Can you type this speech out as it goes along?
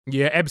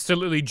Yeah,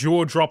 absolutely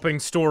jaw-dropping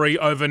story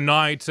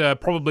overnight.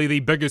 Probably the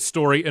biggest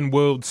story in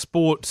world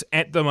sport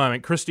at the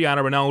moment.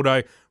 Cristiano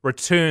Ronaldo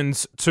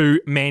returns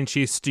to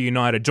Manchester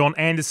United. John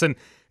Anderson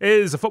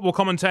is a football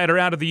commentator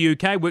out of the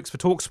UK, works for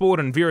TalkSport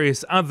and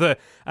various other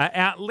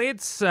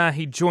outlets.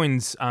 He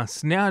joins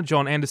us now.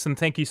 John Anderson,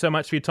 thank you so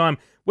much for your time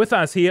with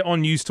us here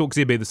on News Talk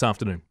ZB this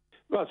afternoon.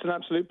 Well, it's an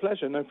absolute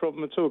pleasure. No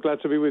problem at all.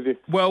 Glad to be with you.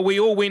 Well, we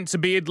all went to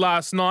bed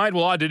last night,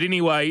 well, I did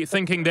anyway,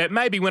 thinking that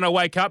maybe when I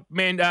wake up,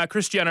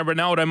 Cristiano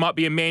Ronaldo might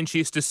be a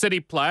Manchester City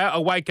player. I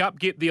wake up,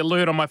 get the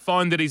alert on my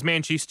phone that he's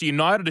Manchester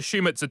United,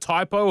 assume it's a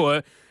typo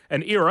or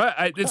an error.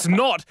 It's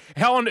not.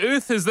 How on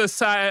earth has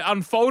this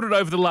unfolded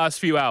over the last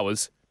few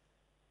hours?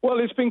 Well,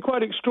 it's been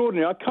quite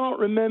extraordinary. I can't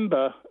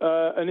remember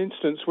an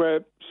instance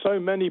where so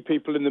many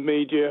people in the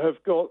media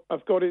have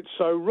got it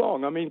so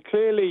wrong. I mean,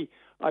 clearly,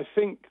 I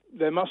think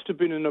there must have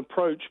been an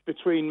approach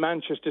between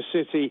Manchester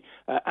City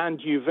and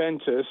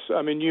Juventus.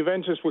 I mean,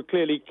 Juventus were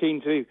clearly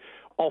keen to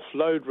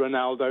offload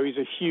Ronaldo. He's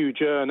a huge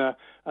earner,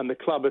 and the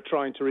club are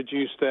trying to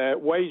reduce their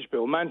wage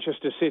bill.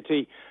 Manchester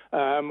City,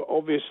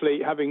 obviously,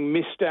 having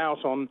missed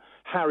out on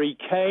Harry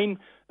Kane,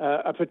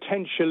 are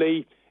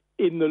potentially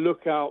in the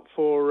lookout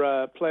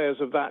for players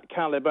of that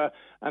calibre,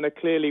 and are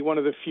clearly one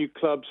of the few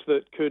clubs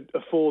that could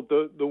afford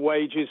the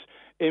wages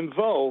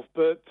involved.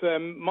 But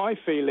my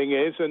feeling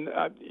is, and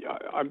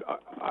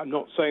I'm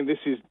not saying this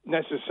is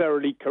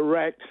necessarily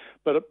correct,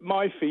 but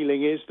my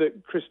feeling is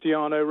that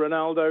Cristiano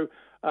Ronaldo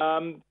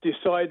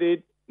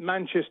decided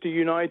Manchester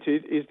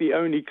United is the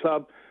only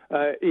club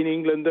in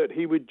England that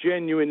he would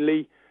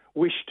genuinely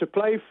wish to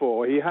play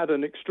for. He had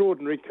an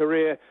extraordinary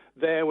career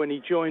there when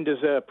he joined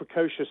as a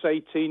precocious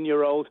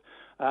 18-year-old,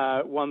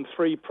 won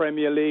 3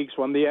 Premier Leagues,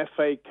 won the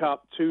FA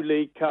Cup, 2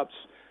 League Cups,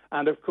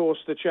 and, of course,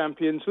 the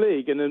Champions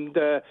League. And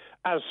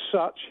as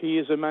such, he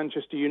is a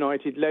Manchester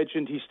United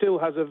legend. He still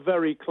has a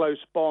very close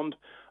bond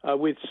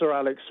with Sir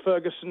Alex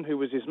Ferguson, who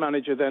was his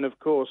manager then, of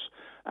course,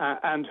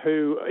 and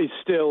who is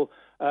still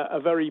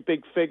a very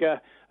big figure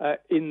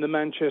in the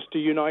Manchester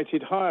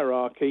United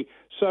hierarchy.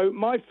 So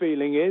my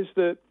feeling is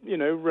that,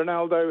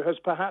 Ronaldo has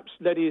perhaps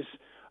let his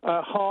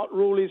heart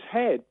rule his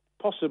head.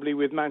 Possibly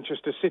with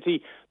Manchester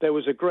City, there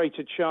was a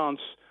greater chance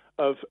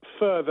of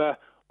further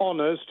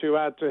honours to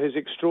add to his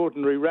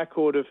extraordinary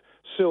record of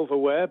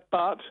silverware.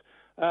 But,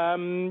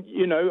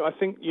 I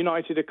think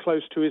United are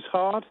close to his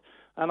heart,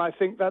 and I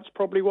think that's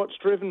probably what's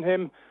driven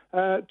him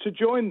to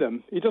join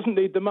them. He doesn't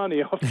need the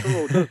money, after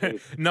all, does he?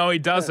 No, he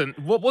doesn't.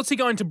 Yeah. What's he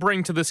going to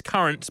bring to this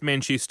current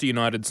Manchester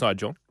United side,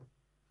 John?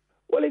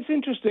 Well, it's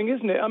interesting,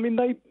 isn't it? I mean,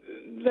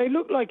 they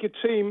look like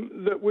a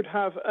team that would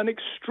have an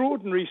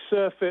extraordinary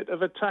surfeit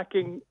of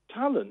attacking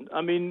talent.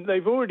 I mean,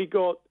 they've already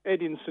got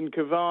Edinson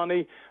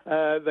Cavani.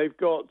 They've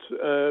got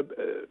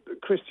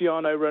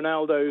Cristiano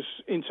Ronaldo's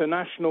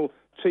international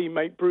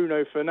teammate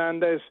Bruno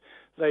Fernandes.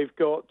 They've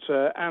got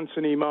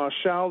Anthony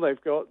Martial.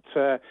 They've got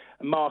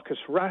Marcus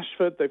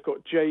Rashford. They've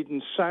got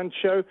Jadon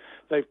Sancho.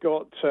 They've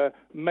got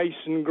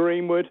Mason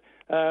Greenwood.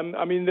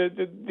 I mean,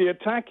 the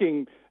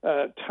attacking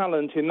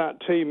talent in that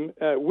team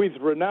with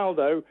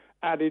Ronaldo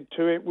added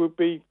to it would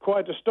be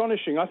quite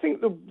astonishing. I think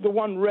the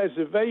one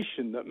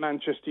reservation that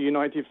Manchester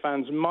United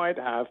fans might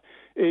have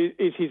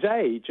is his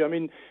age. I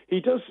mean, he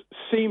does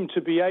seem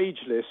to be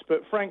ageless,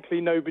 but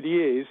frankly, nobody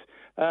is.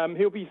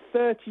 He'll be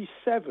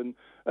 37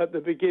 at the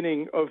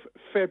beginning of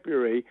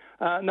February.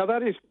 Now,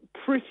 that is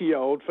pretty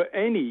old for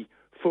any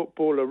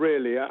footballer,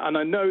 really. And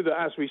I know that,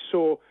 as we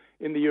saw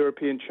in the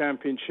European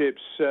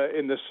Championships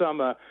in the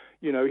summer,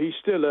 he's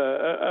still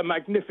a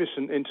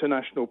magnificent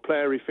international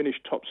player. He finished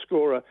top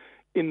scorer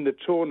in the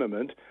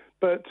tournament.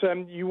 But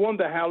you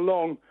wonder how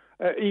long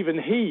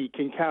even he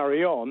can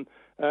carry on,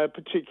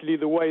 particularly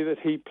the way that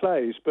he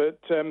plays. But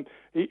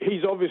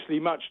he's obviously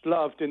much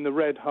loved in the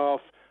red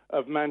half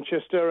of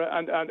Manchester,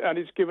 and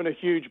it's given a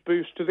huge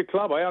boost to the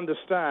club. I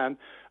understand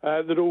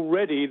that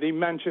already the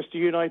Manchester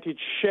United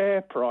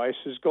share price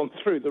has gone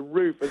through the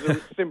roof as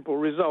a simple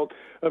result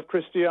of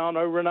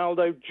Cristiano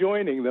Ronaldo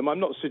joining them. I'm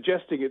not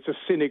suggesting it's a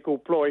cynical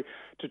ploy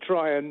to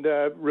try and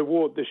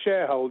reward the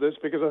shareholders,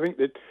 because I think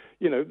that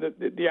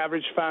the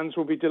average fans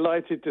will be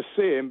delighted to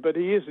see him. But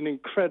he is an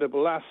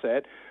incredible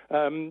asset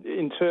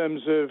in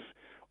terms of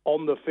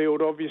on the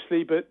field,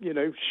 obviously, but,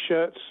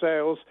 shirt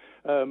sales,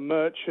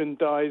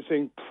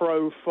 merchandising,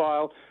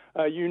 profile,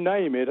 you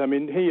name it. I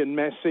mean, he and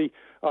Messi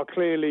are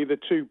clearly the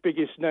 2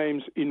 biggest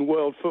names in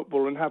world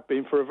football and have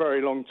been for a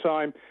very long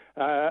time.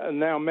 And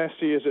now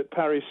Messi is at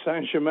Paris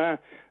Saint-Germain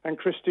and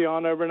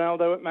Cristiano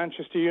Ronaldo at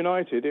Manchester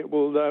United. It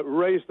will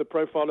raise the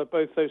profile of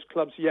both those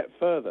clubs yet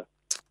further.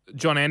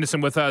 John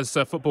Anderson with us,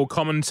 a football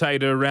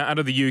commentator out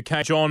of the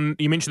UK. John,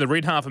 you mentioned the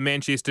red half of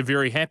Manchester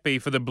very happy.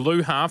 For the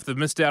blue half, they've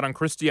missed out on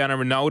Cristiano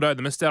Ronaldo.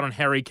 They missed out on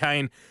Harry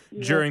Kane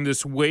during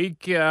this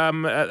week.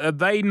 Are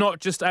they not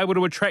just able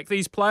to attract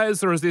these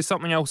players, or is there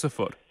something else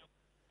afoot?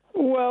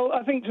 Well,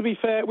 I think, to be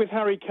fair, with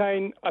Harry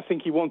Kane, I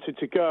think he wanted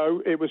to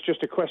go. It was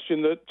just a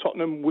question that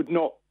Tottenham would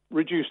not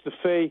reduce the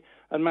fee,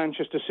 and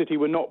Manchester City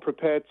were not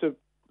prepared to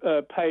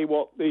pay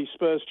what the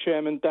Spurs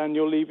chairman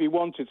Daniel Levy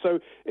wanted. So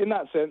in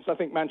that sense, I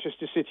think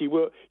Manchester City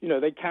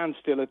they can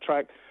still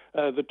attract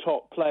the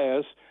top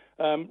players.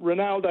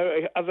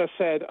 Ronaldo, as I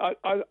said,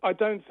 I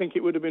don't think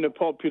it would have been a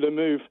popular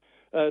move.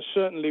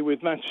 Certainly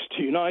with Manchester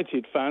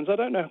United fans. I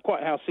don't know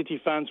quite how City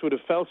fans would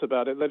have felt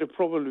about it. They'd have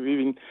probably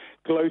been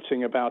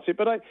gloating about it.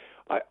 But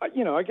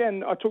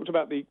again, I talked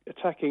about the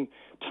attacking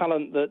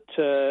talent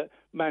that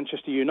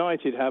Manchester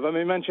United have. I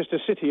mean, Manchester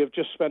City have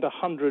just spent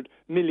 £100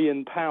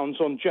 million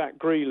on Jack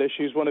Grealish,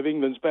 who's one of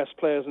England's best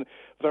players and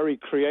very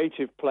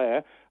creative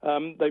player.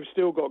 They've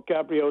still got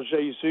Gabriel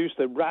Jesus,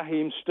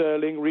 Raheem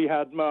Sterling,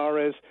 Riyad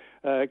Mahrez,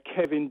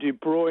 Kevin De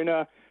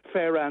Bruyne,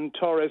 Ferran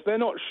Torres. They're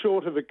not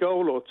short of a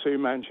goal or two,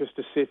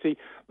 Manchester City.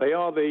 They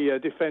are the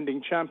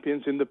defending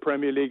champions in the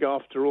Premier League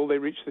after all. They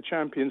reached the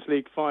Champions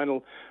League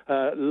final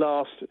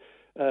last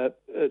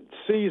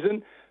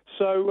season.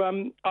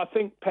 So I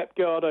think Pep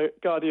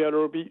Guardiola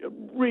will be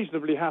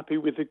reasonably happy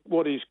with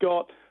what he's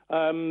got.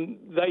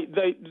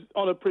 They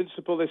on a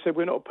principle, they said,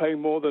 we're not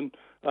paying more than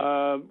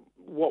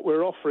what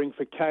we're offering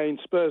for Kane.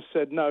 Spurs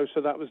said no,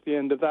 so that was the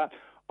end of that.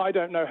 I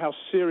don't know how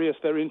serious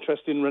their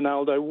interest in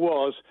Ronaldo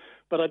was,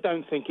 but I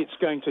don't think it's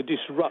going to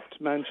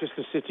disrupt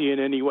Manchester City in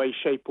any way,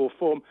 shape or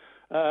form,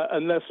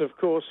 unless, of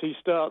course, he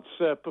starts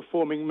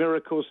performing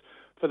miracles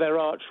for their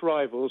arch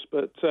rivals.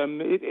 But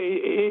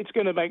it's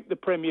going to make the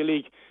Premier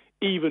League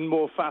even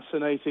more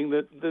fascinating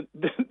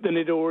than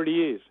it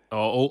already is.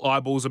 All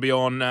eyeballs will be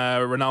on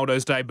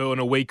Ronaldo's debut in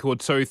a week or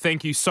two.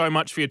 Thank you so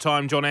much for your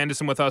time, John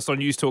Anderson, with us on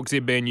News Talk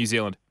ZB New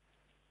Zealand.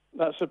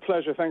 That's a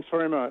pleasure. Thanks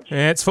very much.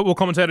 Yeah, it's football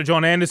commentator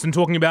John Anderson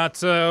talking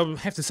about, I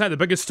have to say, the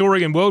biggest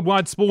story in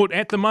worldwide sport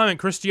at the moment.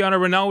 Cristiano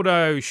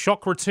Ronaldo,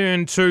 shock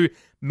return to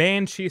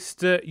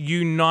Manchester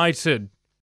United.